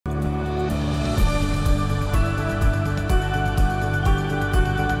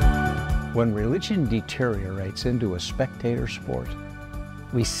When religion deteriorates into a spectator sport,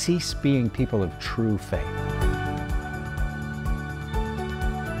 we cease being people of true faith.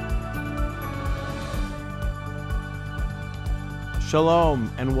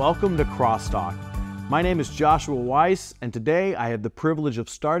 Shalom and welcome to CrossTalk. My name is Joshua Weiss, and today I have the privilege of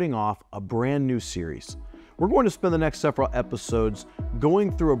starting off a brand new series. We're going to spend the next several episodes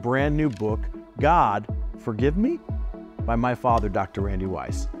going through a brand new book, God, Forgive Me? By my father, Dr. Randy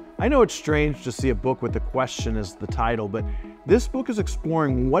Weiss. I know it's strange to see a book with a question as the title, but this book is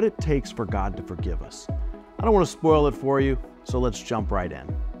exploring what it takes for God to forgive us. I don't want to spoil it for you, so let's jump right in.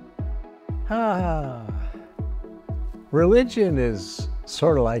 Religion is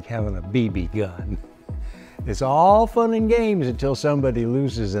sort of like having a BB gun. It's all fun and games until somebody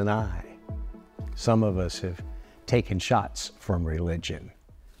loses an eye. Some of us have taken shots from religion.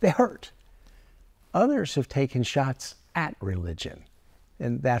 They hurt. Others have taken shots at religion,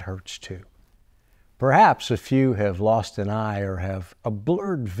 and that hurts too. Perhaps a few have lost an eye or have a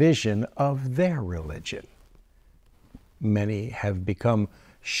blurred vision of their religion. Many have become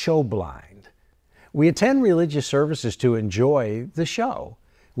show blind. We attend religious services to enjoy the show.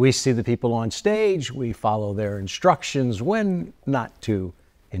 We see the people on stage, we follow their instructions when not too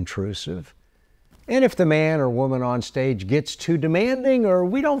intrusive. And if the man or woman on stage gets too demanding or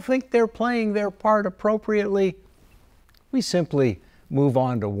we don't think they're playing their part appropriately, we simply move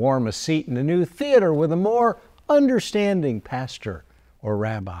on to warm a seat in a new theater with a more understanding pastor or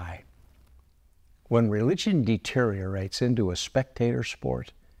rabbi. When religion deteriorates into a spectator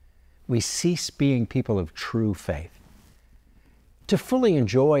sport, we cease being people of true faith. To fully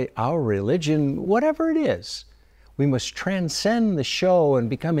enjoy our religion, whatever it is, we must transcend the show and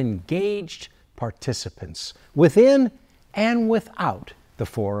become engaged participants within and without the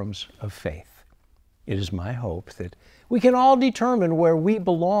forums of faith. It is my hope that we can all determine where we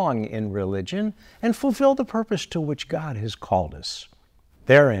belong in religion and fulfill the purpose to which God has called us.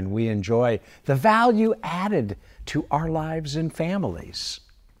 Therein we enjoy the value added to our lives and families.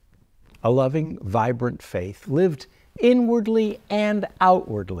 A loving, vibrant faith lived inwardly and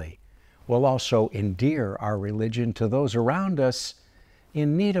outwardly will also endear our religion to those around us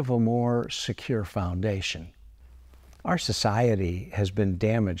in need of a more secure foundation. Our society has been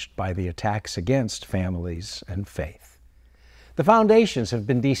damaged by the attacks against families and faith. The foundations have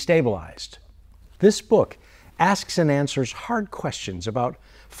been destabilized. This book asks and answers hard questions about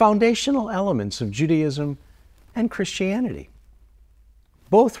foundational elements of Judaism and Christianity.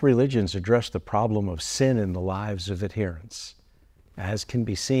 Both religions address the problem of sin in the lives of adherents. As can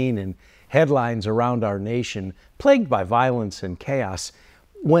be seen in headlines around our nation, plagued by violence and chaos,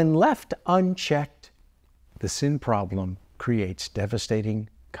 when left unchecked, the sin problem creates devastating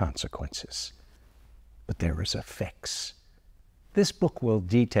consequences. But there is a fix. This book will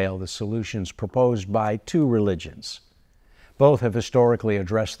detail the solutions proposed by two religions. Both have historically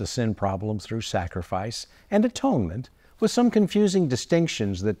addressed the sin problem through sacrifice and atonement, with some confusing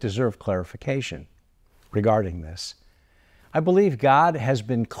distinctions that deserve clarification. Regarding this, I believe God has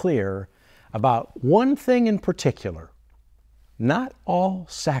been clear about one thing in particular. Not all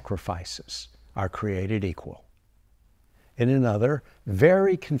sacrifices are created equal. In another,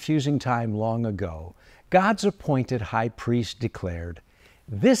 very confusing time long ago, God's appointed high priest declared,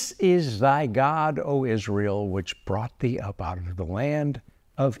 "This is thy God, O Israel, which brought thee up out of the land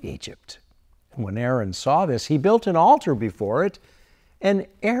of Egypt." And when Aaron saw this, he built an altar before it, and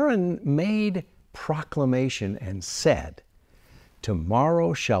Aaron made proclamation and said,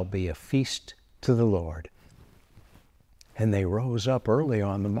 "Tomorrow shall be a feast to the Lord." And they rose up early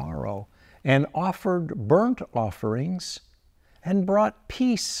on the morrow and offered burnt offerings and brought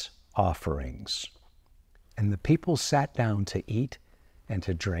peace offerings. And the people sat down to eat and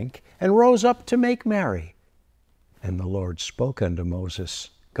to drink and rose up to make merry. And the Lord spoke unto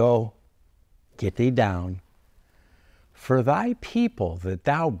Moses, "Go, get thee down, for thy people that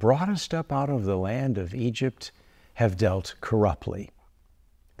thou broughtest up out of the land of Egypt have dealt corruptly.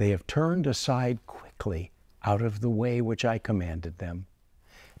 They have turned aside quickly out of the way which I commanded them.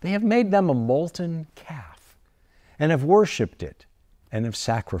 They have made them a molten calf, and have worshipped it, and have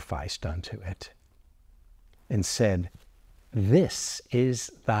sacrificed unto it, and said, This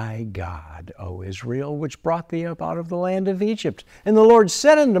is thy God, O Israel, which brought thee up out of the land of Egypt. And the Lord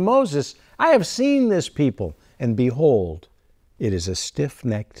said unto Moses, I have seen this people, and behold, it is a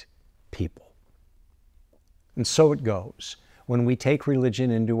stiff-necked people." And so it goes when we take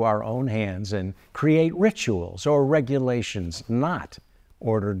religion into our own hands and create rituals or regulations not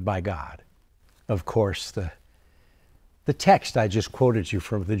ordered by God. Of course, the text I just quoted you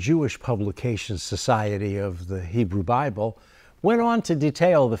from the Jewish Publication Society of the Hebrew Bible went on to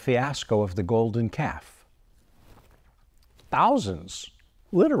detail the fiasco of the golden calf. Thousands,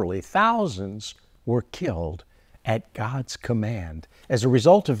 literally thousands, were killed at God's command as a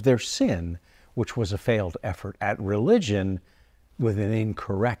result of their sin, which was a failed effort at religion with an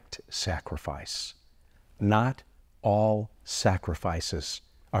incorrect sacrifice. Not all sacrifices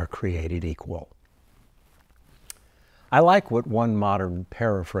are created equal. I like what one modern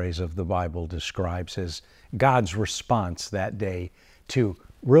paraphrase of the Bible describes as God's response that day to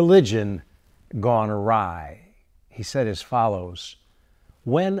religion gone awry. He said as follows,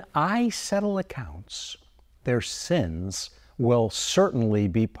 "When I settle accounts, their sins will certainly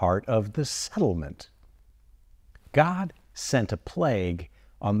be part of the settlement." God sent a plague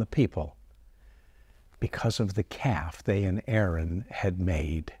on the people because of the calf they and Aaron had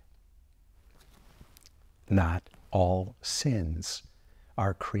made. Not all sins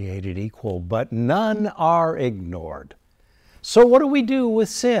are created equal, but none are ignored. So what do we do with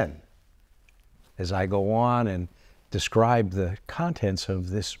sin? As I go on and describe the contents of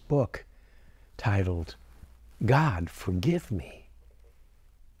this book titled, God, Forgive Me,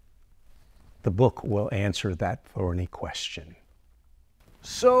 the book will answer that thorny question.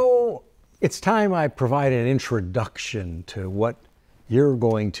 So it's time I provide an introduction to what you're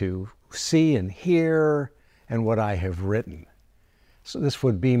going to see and hear and what I have written. So this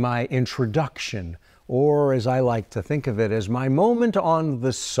would be my introduction, or as I like to think of it, as my moment on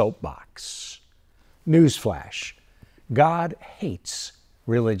the soapbox. Newsflash: God hates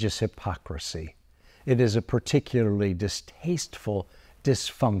religious hypocrisy. It is a particularly distasteful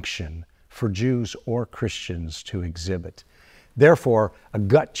dysfunction for Jews or Christians to exhibit. Therefore, a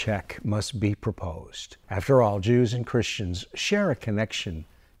gut check must be proposed. After all, Jews and Christians share a connection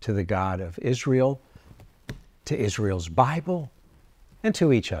to the God of Israel, to Israel's Bible, and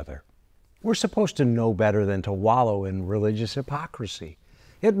to each other. We're supposed to know better than to wallow in religious hypocrisy.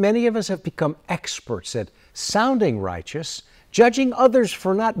 Yet many of us have become experts at sounding righteous, judging others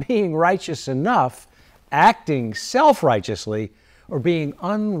for not being righteous enough, acting self-righteously, or being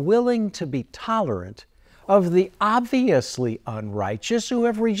unwilling to be tolerant of the obviously unrighteous who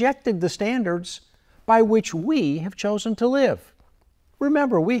have rejected the standards by which we have chosen to live.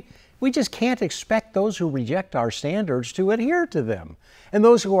 Remember, we just can't expect those who reject our standards to adhere to them. And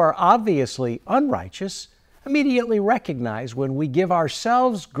those who are obviously unrighteous immediately recognize when we give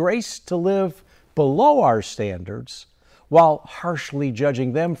ourselves grace to live below our standards, while harshly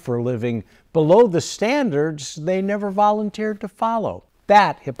judging them for living below the standards they never volunteered to follow.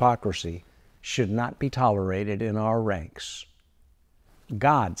 That hypocrisy should not be tolerated in our ranks.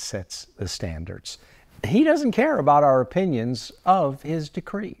 God sets the standards. He doesn't care about our opinions of His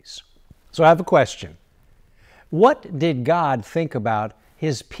decrees. So I have a question. What did God think about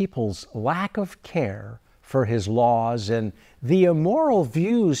His people's lack of care for His laws and the immoral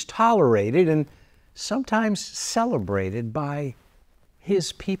views tolerated and sometimes celebrated by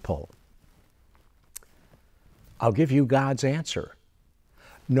His people? I'll give you God's answer.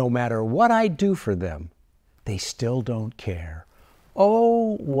 No matter what I do for them, they still don't care.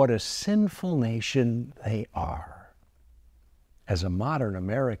 Oh, what a sinful nation they are. As a modern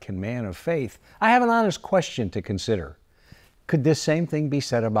American man of faith, I have an honest question to consider. Could this same thing be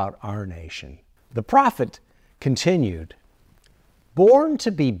said about our nation? The prophet continued, "Born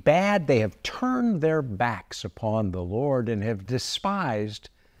to be bad, they have turned their backs upon the Lord and have despised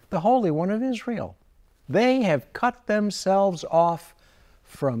the Holy One of Israel. They have cut themselves off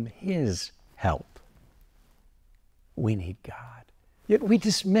from His help." We need God, yet we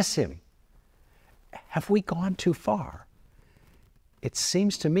dismiss Him. Have we gone too far? It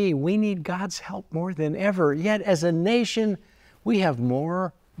seems to me we need God's help more than ever, yet as a nation, we have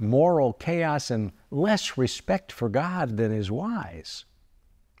more moral chaos and less respect for God than is wise.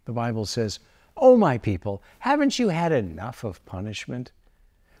 The Bible says, "Oh, my people, haven't you had enough of punishment?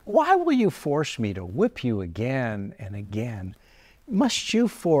 Why will you force me to whip you again and again? Must you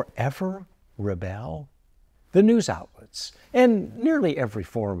forever rebel?" The news outlets and nearly every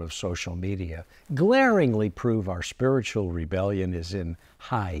form of social media glaringly prove our spiritual rebellion is in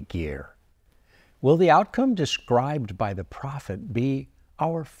high gear. Will the outcome described by the prophet be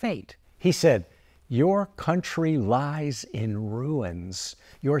our fate? He said, "Your country lies in ruins.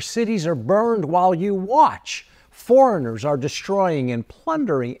 Your cities are burned while you watch. Foreigners are destroying and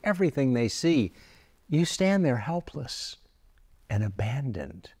plundering everything they see. You stand there helpless and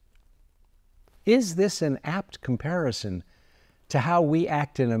abandoned." Is this an apt comparison to how we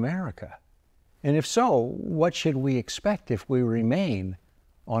act in America? And if so, what should we expect if we remain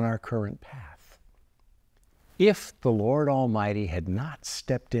on our current path? If the Lord Almighty had not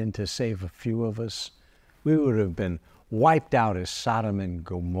stepped in to save a few of us, we would have been wiped out as Sodom and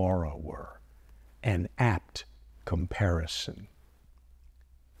Gomorrah were. An apt comparison.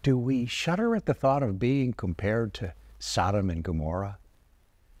 Do we shudder at the thought of being compared to Sodom and Gomorrah?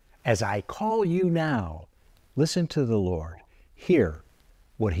 As I call you now, listen to the Lord. Hear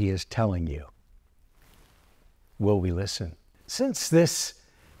what He is telling you. Will we listen? Since this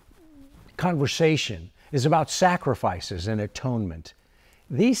conversation is about sacrifices and atonement,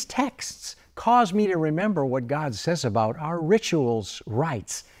 these texts cause me to remember what God says about our rituals,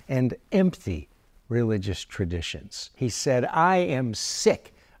 rites, and empty religious traditions. He said, I am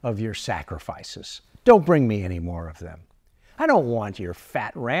sick of your sacrifices. Don't bring me any more of them. I don't want your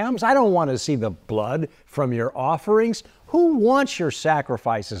fat rams. I don't want to see the blood from your offerings. Who wants your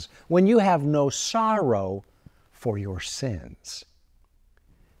sacrifices when you have no sorrow for your sins?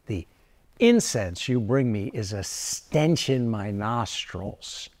 The incense you bring me is a stench in my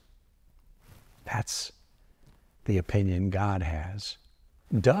nostrils. That's the opinion God has.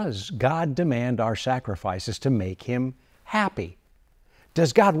 Does God demand our sacrifices to make Him happy?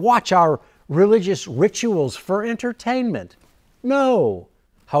 Does God watch our religious rituals for entertainment? No.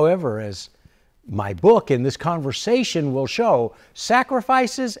 However, as my book and this conversation will show,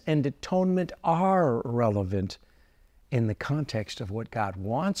 sacrifices and atonement are relevant in the context of what God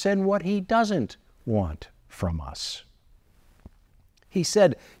wants and what He doesn't want from us. He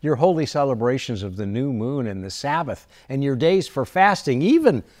said, your holy celebrations of the new moon and the Sabbath and your days for fasting,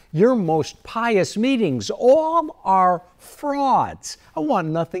 even your most pious meetings, all are frauds. I want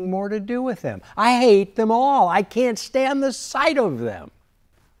nothing more to do with them. I hate them all. I can't stand the sight of them.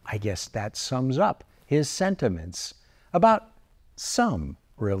 I guess that sums up his sentiments about some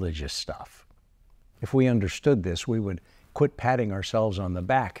religious stuff. If we understood this, we would quit patting ourselves on the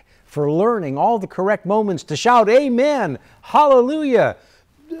back for learning all the correct moments to shout, Amen, Hallelujah,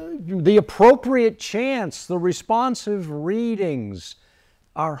 the appropriate chants, the responsive readings,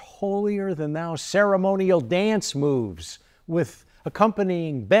 our holier-than-thou ceremonial dance moves with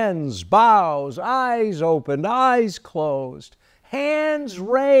accompanying bends, bows, eyes opened, eyes closed, hands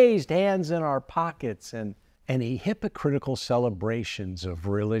raised, hands in our pockets, and any hypocritical celebrations of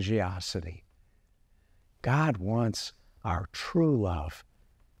religiosity. God wants our true love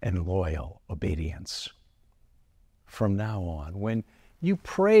and loyal obedience. From now on, when you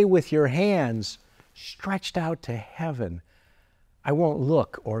pray with your hands stretched out to heaven, I won't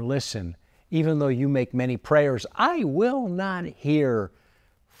look or listen, even though you make many prayers. I will not hear,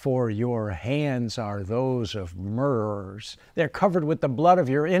 for your hands are those of murderers. They're covered with the blood of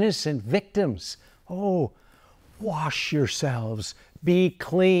your innocent victims. Oh, wash yourselves. Be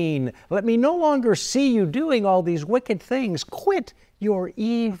clean. Let me no longer see you doing all these wicked things. Quit your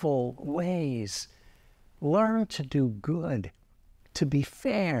evil ways. Learn to do good, to be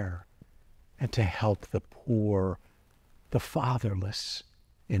fair, and to help the poor, the fatherless,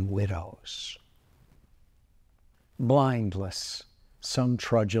 and widows. Blindless, some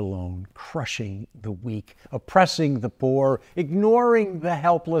trudge alone, crushing the weak, oppressing the poor, ignoring the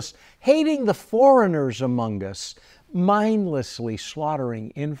helpless, hating the foreigners among us, mindlessly slaughtering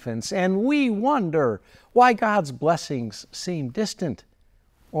infants, and we wonder why God's blessings seem distant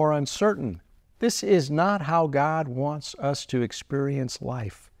or uncertain. This is not how God wants us to experience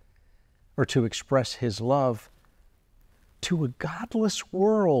life or to express His love to a godless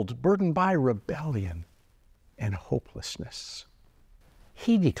world burdened by rebellion and hopelessness.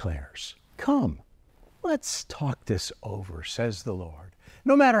 He declares, "Come, let's talk this over," says the Lord.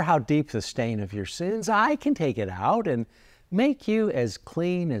 "No matter how deep the stain of your sins, I can take it out and make you as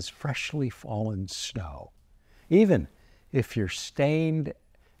clean as freshly fallen snow. Even if you're stained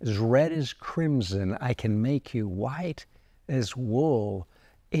as red as crimson, I can make you white as wool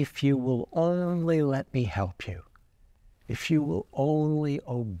if you will only let me help you, if you will only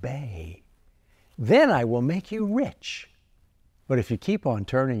obey. Then I will make you rich. But if you keep on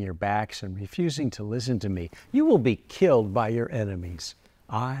turning your backs and refusing to listen to me, you will be killed by your enemies.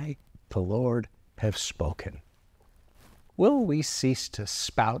 I, the Lord, have spoken." Will we cease to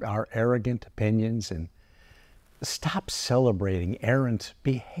spout our arrogant opinions and stop celebrating errant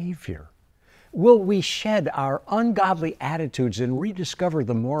behavior? Will we shed our ungodly attitudes and rediscover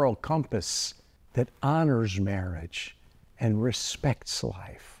the moral compass that honors marriage and respects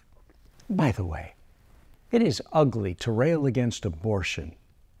life? By the way, it is ugly to rail against abortion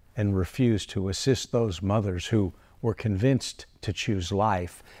and refuse to assist those mothers who were convinced to choose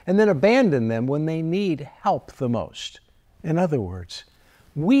life and then abandon them when they need help the most. In other words,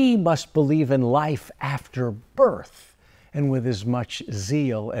 we must believe in life after birth and with as much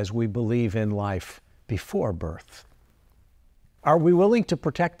zeal as we believe in life before birth. Are we willing to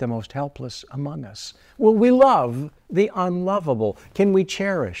protect the most helpless among us? Will we love the unlovable? Can we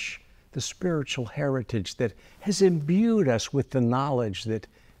cherish the spiritual heritage that has imbued us with the knowledge that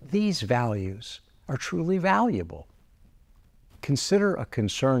these values are truly valuable? Consider a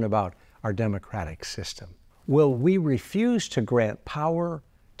concern about our democratic system. Will we refuse to grant power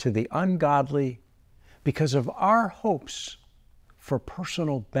to the ungodly because of our hopes for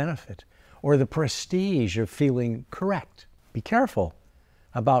personal benefit or the prestige of feeling correct? Be careful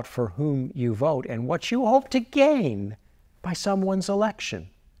about for whom you vote and what you hope to gain by someone's election.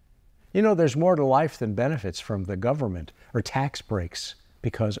 You know, there's more to life than benefits from the government or tax breaks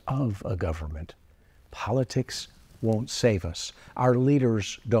because of a government. Politics won't save us. Our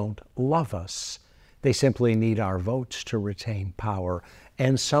leaders don't love us. They simply need our votes to retain power.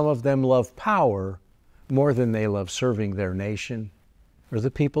 And some of them love power more than they love serving their nation or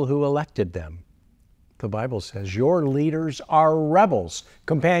the people who elected them. The Bible says, your leaders are rebels,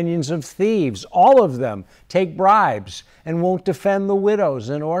 companions of thieves. All of them take bribes and won't defend the widows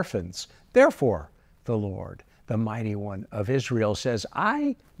and orphans. Therefore, the Lord, the mighty one of Israel, says,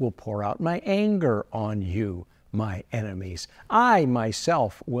 I will pour out my anger on you, my enemies. I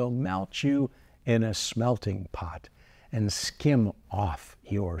myself will melt you in a smelting pot and skim off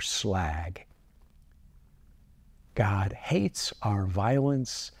your slag. God hates our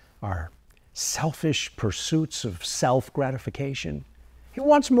violence, our selfish pursuits of self-gratification. He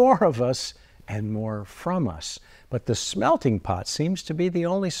wants more of us and more from us. But the smelting pot seems to be the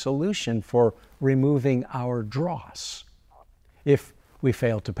only solution for removing our dross. If we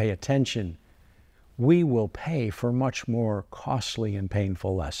fail to pay attention, we will pay for much more costly and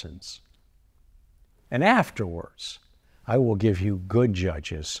painful lessons. And afterwards, I will give you good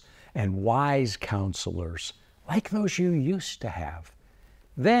judges and wise counselors like those you used to have.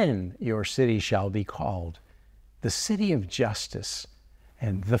 Then your city shall be called the city of justice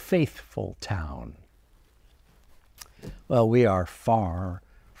and the faithful town. Well, we are far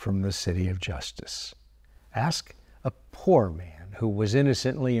from the city of justice. Ask a poor man who was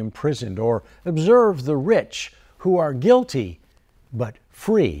innocently imprisoned, or observe the rich who are guilty but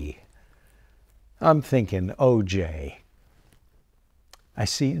free. I'm thinking OJ. I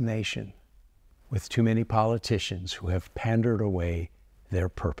see a nation with too many politicians who have pandered away their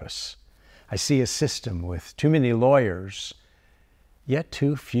purpose. I see a system with too many lawyers, yet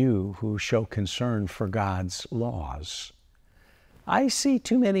too few who show concern for God's laws. I see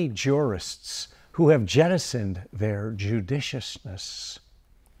too many jurists who have jettisoned their judiciousness.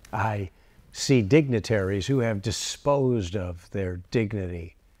 I see dignitaries who have disposed of their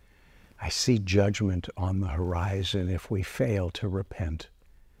dignity. I see judgment on the horizon if we fail to repent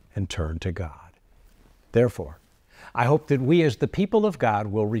and turn to God. Therefore, I hope that we as the people of God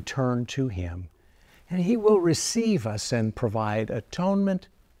will return to Him, and He will receive us and provide atonement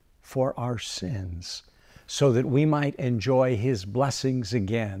for our sins, so that we might enjoy His blessings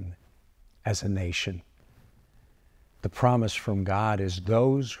again as a nation. The promise from God is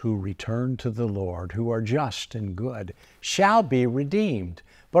those who return to the Lord, who are just and good, shall be redeemed,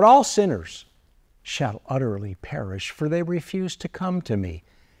 but all sinners shall utterly perish, for they refuse to come to me.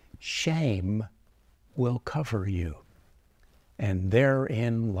 Shame will cover you. And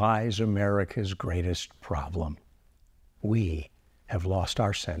therein lies America's greatest problem. We have lost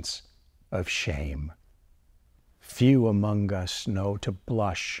our sense of shame. Few among us know to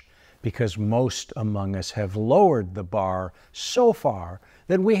blush, because most among us have lowered the bar so far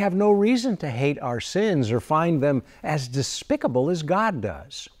that we have no reason to hate our sins or find them as despicable as God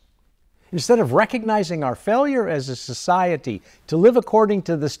does. Instead of recognizing our failure as a society to live according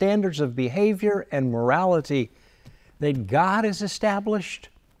to the standards of behavior and morality that God has established,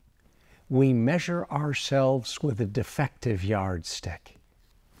 we measure ourselves with a defective yardstick.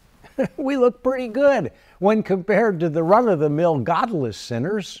 We look pretty good when compared to the run-of-the-mill godless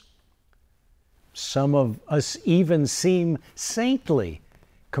sinners. Some of us even seem saintly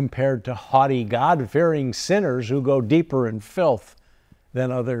compared to haughty, God-fearing sinners who go deeper in filth than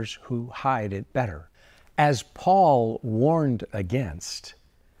others who hide it better. As Paul warned against,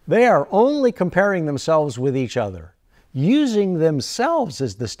 they are only comparing themselves with each other, using themselves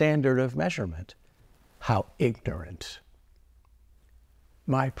as the standard of measurement. How ignorant.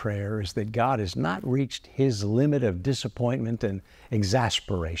 My prayer is that God has not reached His limit of disappointment and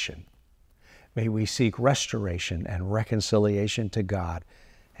exasperation. May we seek restoration and reconciliation to God,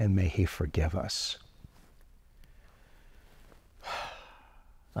 and may He forgive us.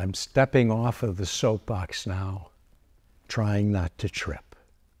 I'm stepping off of the soapbox now, trying not to trip.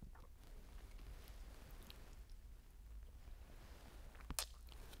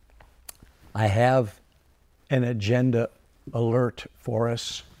 I have an agenda alert for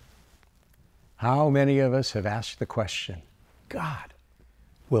us. How many of us have asked the question, God,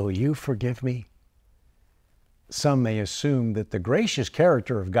 will you forgive me? Some may assume that the gracious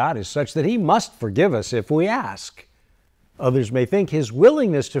character of God is such that He must forgive us if we ask. Others may think His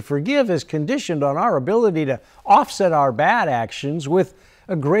willingness to forgive is conditioned on our ability to offset our bad actions with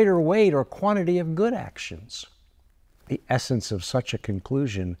a greater weight or quantity of good actions. The essence of such a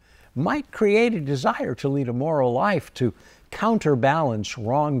conclusion might create a desire to lead a moral life to counterbalance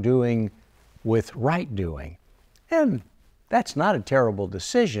wrongdoing with right doing. And that's not a terrible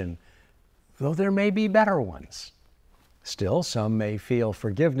decision, though there may be better ones. Still, some may feel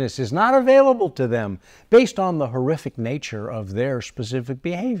forgiveness is not available to them based on the horrific nature of their specific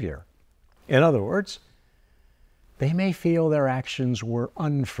behavior. In other words, they may feel their actions were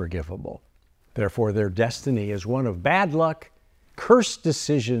unforgivable. Therefore, their destiny is one of bad luck, cursed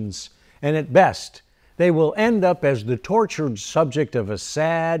decisions, and at best, they will end up as the tortured subject of a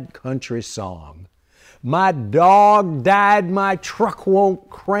sad country song. My dog died, my truck won't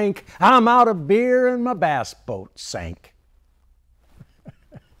crank, I'm out of beer and my bass boat sank.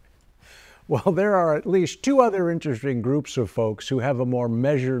 Well, there are at least two other interesting groups of folks who have a more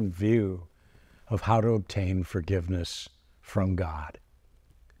measured view of how to obtain forgiveness from God.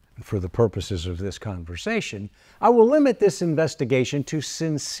 And for the purposes of this conversation, I will limit this investigation to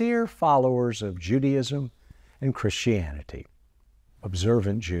sincere followers of Judaism and Christianity.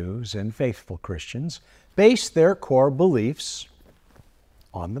 Observant Jews and faithful Christians base their core beliefs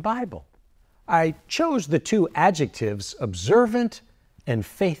on the Bible. I chose the two adjectives observant and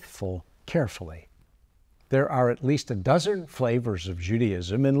faithful carefully. There are at least a dozen flavors of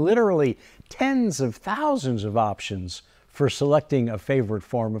Judaism and literally tens of thousands of options for selecting a favorite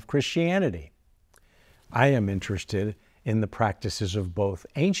form of Christianity. I am interested in the practices of both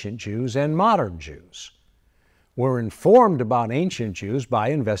ancient Jews and modern Jews. We're informed about ancient Jews by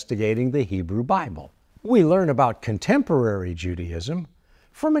investigating the Hebrew Bible. We learn about contemporary Judaism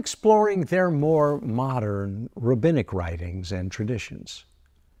from exploring their more modern rabbinic writings and traditions.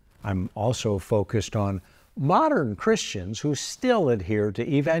 I'm also focused on modern Christians who still adhere to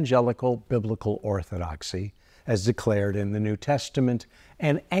evangelical biblical orthodoxy as declared in the New Testament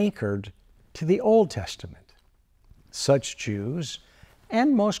and anchored to the Old Testament. Such Jews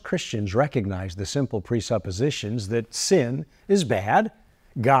and most Christians recognize the simple presuppositions that sin is bad,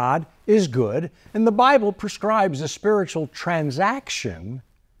 God is good, and the Bible prescribes a spiritual transaction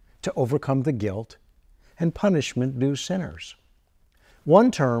to overcome the guilt and punishment due sinners.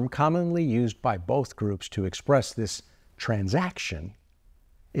 One term commonly used by both groups to express this transaction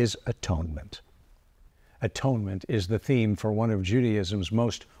is atonement. Atonement is the theme for one of Judaism's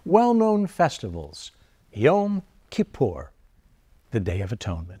most well-known festivals, Yom Kippur, the Day of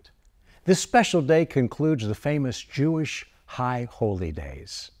Atonement. This special day concludes the famous Jewish High Holy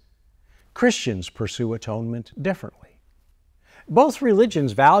Days. Christians pursue atonement differently. Both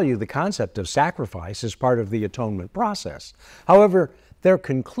religions value the concept of sacrifice as part of the atonement process. However, their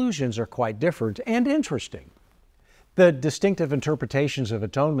conclusions are quite different and interesting. The distinctive interpretations of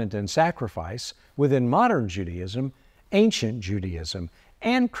atonement and sacrifice within modern Judaism, ancient Judaism,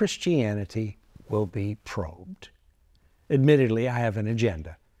 and Christianity will be probed. Admittedly, I have an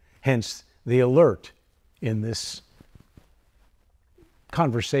agenda, hence the alert in this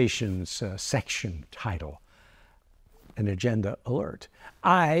conversations section title, an agenda alert.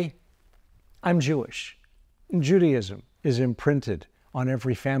 I'm Jewish. Judaism is imprinted on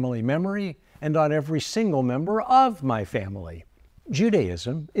every family memory and on every single member of my family.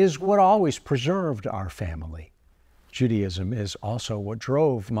 Judaism is what always preserved our family. Judaism is also what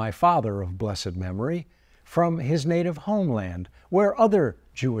drove my father of blessed memory from his native homeland, where other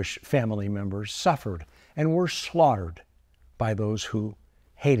Jewish family members suffered and were slaughtered by those who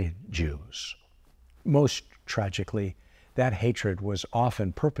hated Jews. Most tragically, that hatred was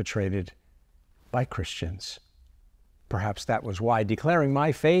often perpetrated by Christians. Perhaps that was why declaring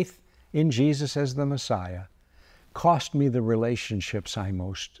my faith in Jesus as the Messiah cost me the relationships I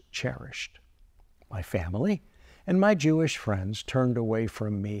most cherished. My family and my Jewish friends turned away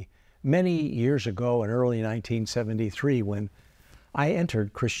from me many years ago in early 1973 when I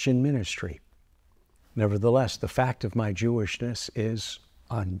entered Christian ministry. Nevertheless, the fact of my Jewishness is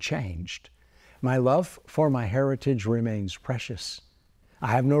unchanged. My love for my heritage remains precious. I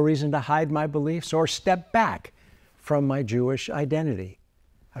have no reason to hide my beliefs or step back from my Jewish identity.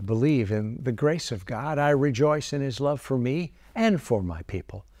 I believe in the grace of God. I rejoice in His love for me and for my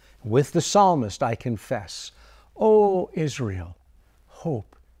people. With the psalmist, I confess, O Israel,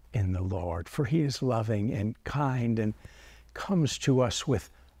 hope in the Lord, for He is loving and kind and comes to us with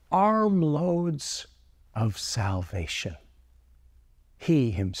armloads of salvation.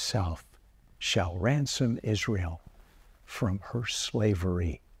 He himself shall ransom Israel from her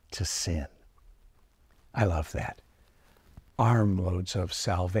slavery to sin. I love that. Armloads of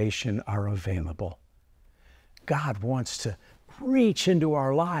salvation are available. God wants to reach into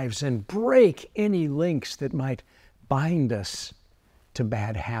our lives and break any links that might bind us to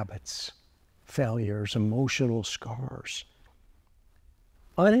bad habits, failures, emotional scars,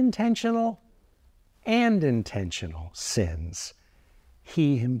 unintentional and intentional sins.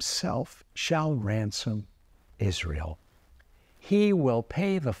 He himself shall ransom Israel. He will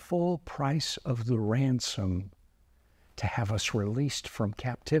pay the full price of the ransom to have us released from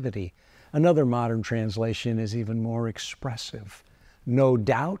captivity. Another modern translation is even more expressive. No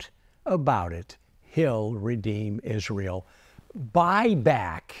doubt about it, he'll redeem Israel. Buy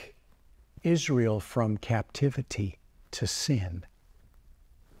back Israel from captivity to sin.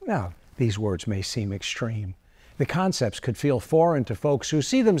 Now, these words may seem extreme. The concepts could feel foreign to folks who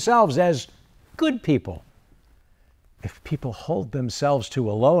see themselves as good people. If people hold themselves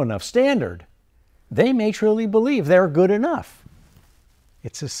to a low enough standard, they may truly believe they're good enough.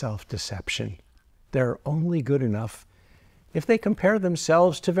 It's a self-deception. They're only good enough if they compare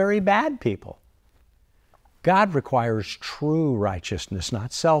themselves to very bad people. God requires true righteousness,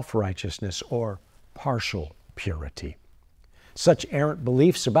 not self-righteousness or partial purity. Such errant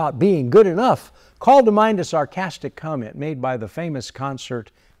beliefs about being good enough call to mind a sarcastic comment made by the famous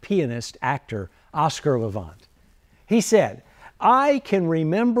concert pianist actor Oscar Levant. He said, "I can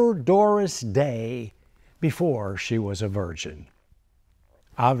remember Doris Day before she was a virgin."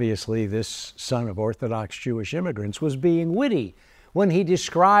 Obviously, this son of Orthodox Jewish immigrants was being witty when he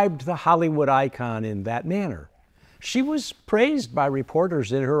described the Hollywood icon in that manner. She was praised by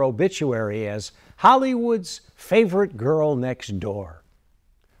reporters in her obituary as Hollywood's favorite girl next door.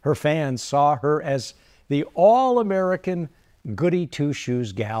 Her fans saw her as the all-American goody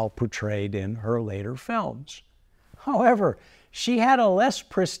two-shoes gal portrayed in her later films. However, she had a less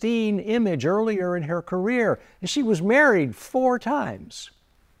pristine image earlier in her career, and she was married 4 times.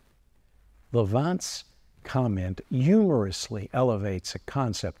 Levant's comment humorously elevates a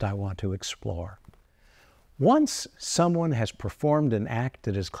concept I want to explore. Once someone has performed an act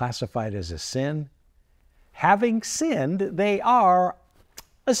that is classified as a sin, having sinned, they are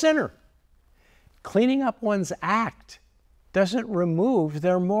a sinner. Cleaning up one's act doesn't remove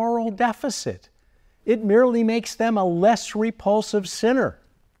their moral deficit. It merely makes them a less repulsive sinner.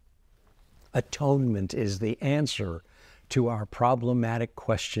 Atonement is the answer to our problematic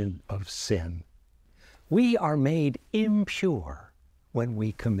question of sin. We are made impure when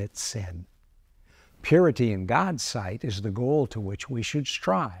we commit sin. Purity in God's sight is the goal to which we should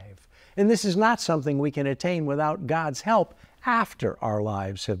strive. And this is not something we can attain without God's help after our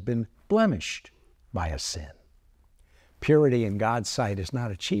lives have been blemished by a sin. Purity in God's sight is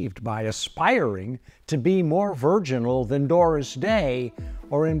not achieved by aspiring to be more virginal than Doris Day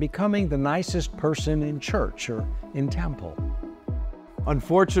or in becoming the nicest person in church or in temple.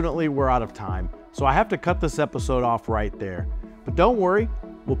 Unfortunately, we're out of time, so I have to cut this episode off right there. But don't worry,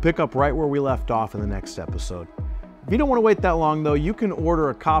 we'll pick up right where we left off in the next episode. If you don't want to wait that long though, you can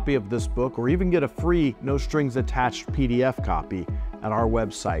order a copy of this book or even get a free, no strings attached PDF copy at our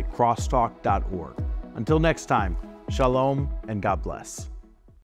website, crosstalk.org. Until next time, shalom and God bless.